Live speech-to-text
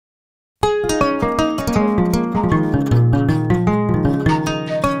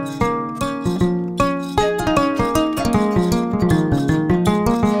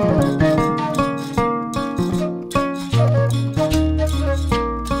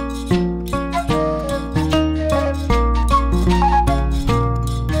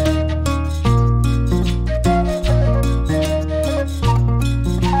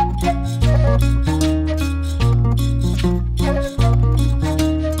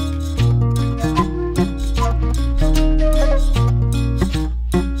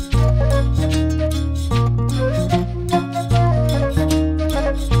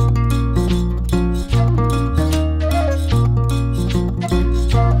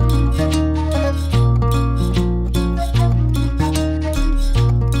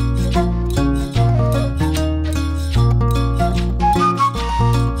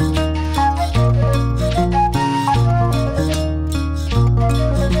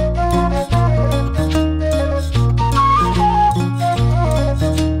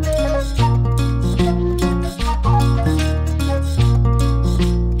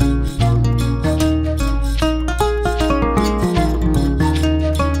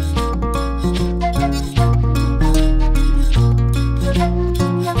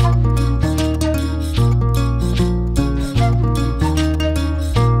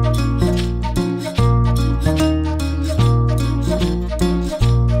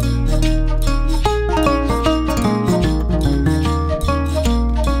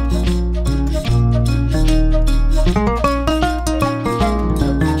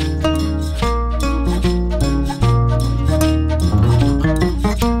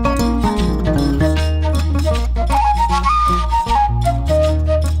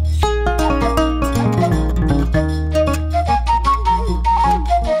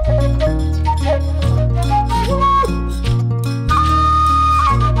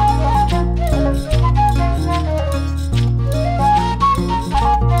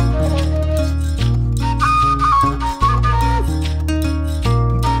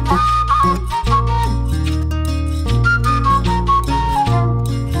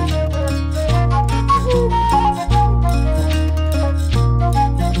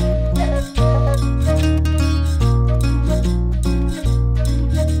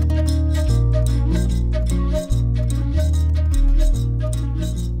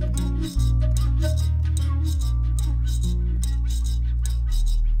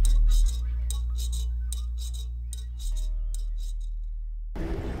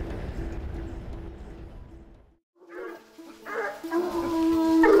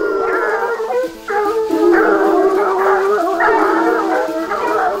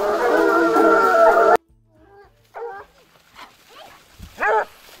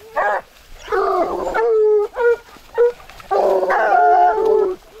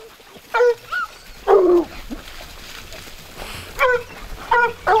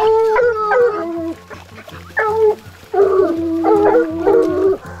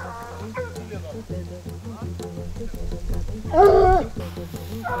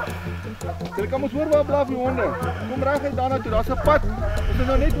Julle kan ons hoor waar blaf die honde. Kom reg uit daarna toe, daar's 'n pad. Ons is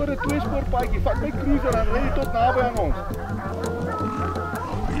nou net oor 'n tweespoorpaadjie. Vat my cruiser en ry jy tot naby aan ons.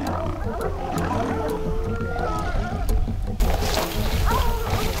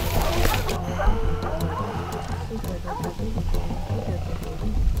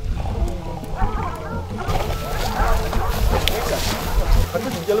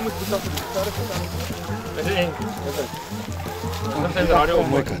 Julle moet bestaan vir die sterre gestaan. Dis eng. Dis eng. Ons het die radio op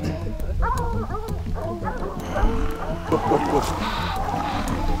my kant. Kom.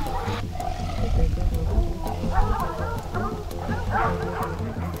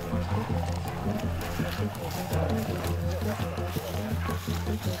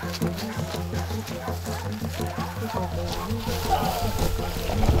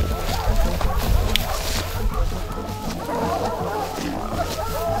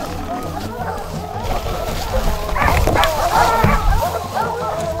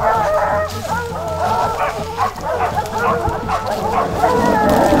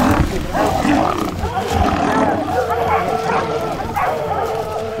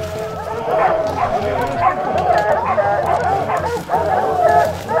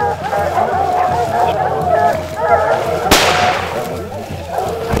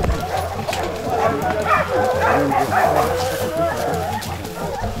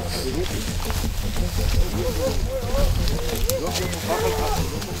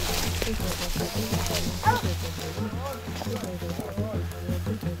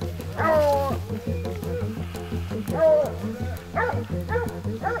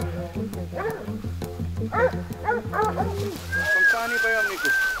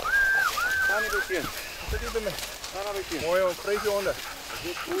 Mooi hoor, vrees je honden.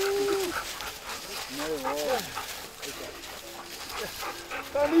 Mooi hoor.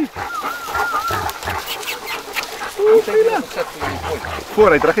 Theunis!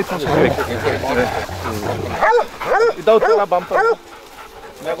 Vooruit, recht iets van zijn gewicht. Je duwt wel een bumper.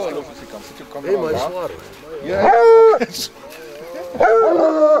 Nee, gewoon lopen als je kan. Zit je kan. Helemaal zwaar. Ja.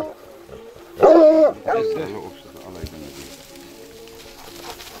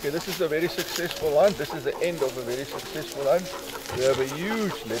 Okay, this is a very successful hunt. This is the end of a very successful hunt. We have a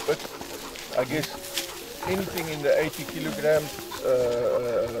huge leopard. I guess anything in the 80 kilograms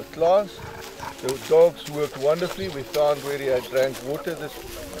class. The dogs worked wonderfully. We found where he had drank water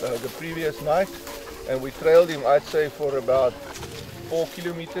the previous night, and we trailed him, I'd say, for about 4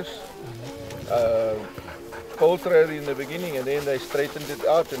 kilometers. Cold trail in the beginning, and then they straightened it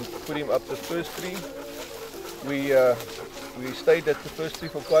out and put him up the first tree. We stayed at the first tree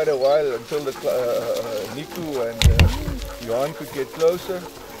for quite a while until Nico and Johan could get closer.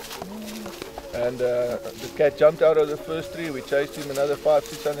 And the cat jumped out of the first tree. We chased him another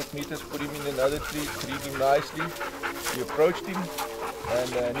 500-600 meters, put him in another tree, treated him nicely. We approached him,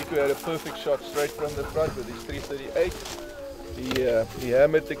 and Nico had a perfect shot straight from the front with his 338. He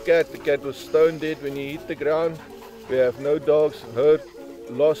hammered the cat. The cat was stone dead when he hit the ground. We have no dogs hurt,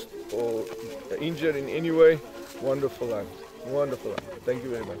 lost, or injured in any way. Wonderful hunt. Wonderful hunt. Thank you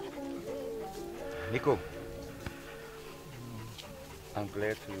very much. Nico, I'm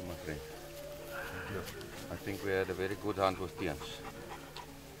glad for you, my friend. I think we had a very good hunt with Theunis.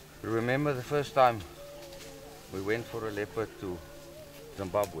 Remember the first time we went for a leopard to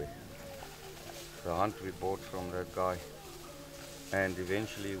Zimbabwe? The hunt we bought from that guy, and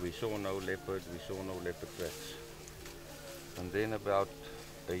eventually we saw no leopard, we saw no leopard tracks. And then about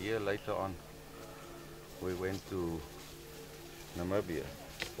a year later on, we went to Namibia,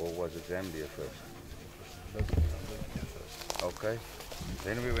 or was it Zambia first? Okay,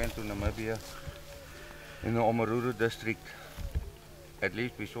 then we went to Namibia. In the Omaruru district, at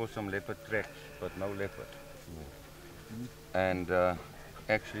least we saw some leopard tracks, but no leopard. And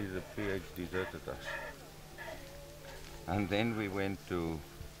actually the PH deserted us. And then we went to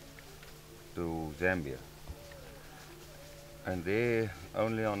Zambia. And there,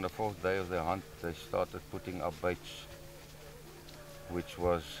 only on the 4th day of the hunt, they started putting up baits, which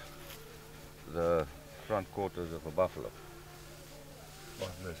was the front quarters of a buffalo.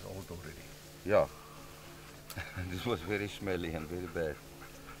 Buffalo is old already. Yeah. This was very smelly and very bad.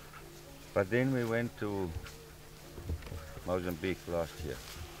 But then we went to Mozambique last year,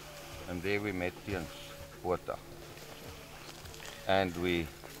 and there we met Theunis Botha. And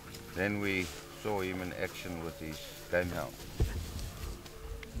then we saw him in action with his game hound.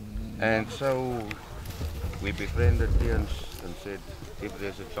 And so we befriended Theunis and said, if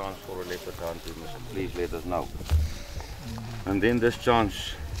there's a chance for a leopard hunt, you must please let us know. And then this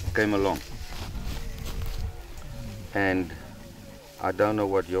chance came along. And I don't know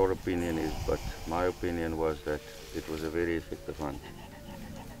what your opinion is, but my opinion was that it was a very effective hunt.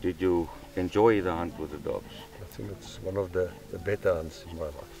 Did you enjoy the hunt with the dogs? I think it's one of the better hunts in my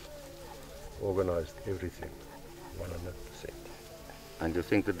life. Organized everything, 100%. And you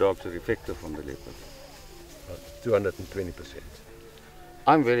think the dogs are effective on the leopard? 220%.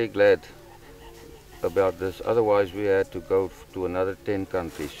 I'm very glad about this, otherwise we had to go to another 10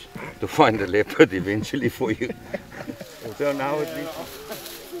 countries to find a leopard eventually for you. So now at least...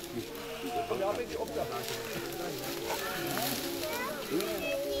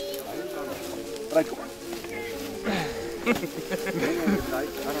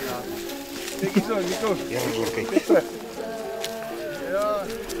 Kijk eens zo, Nico. Ja, oké. Ja,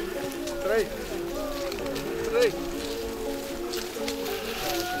 straight. Straight.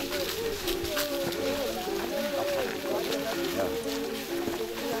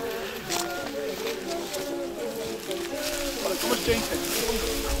 Kom eens change.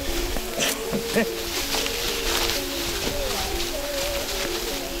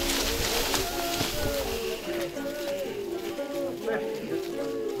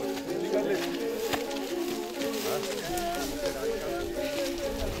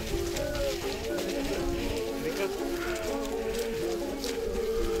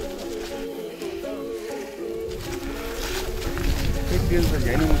 Ik wil dat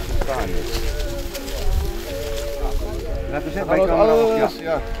jij niet moet verstaan. Laten we zeggen, Alles,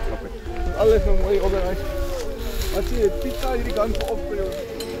 ja. Alles nog mooi organiseerd. Wat zie je, pizza hierdie kant op.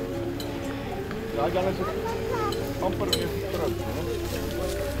 Ja, dan is het amper weer terug.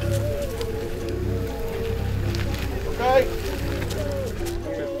 Oké.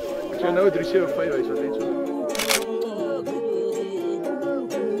 As jy nou 375 wys, wat net so.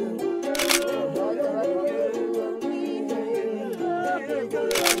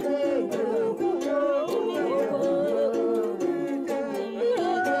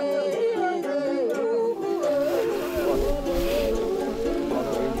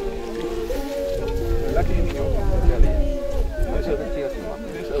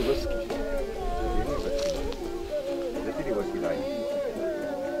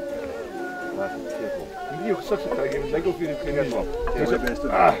 Nie jou gesig se kry, jy lyk of jy dit geen maak. Dis die beste.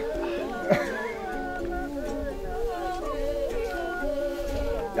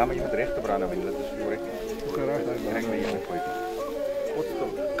 Ja, maar je moet recht te branden, want dat is voor recht. Hoe gaan reg daar? Hang met je op. Wat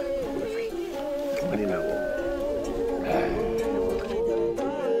stom. Maar niet nou.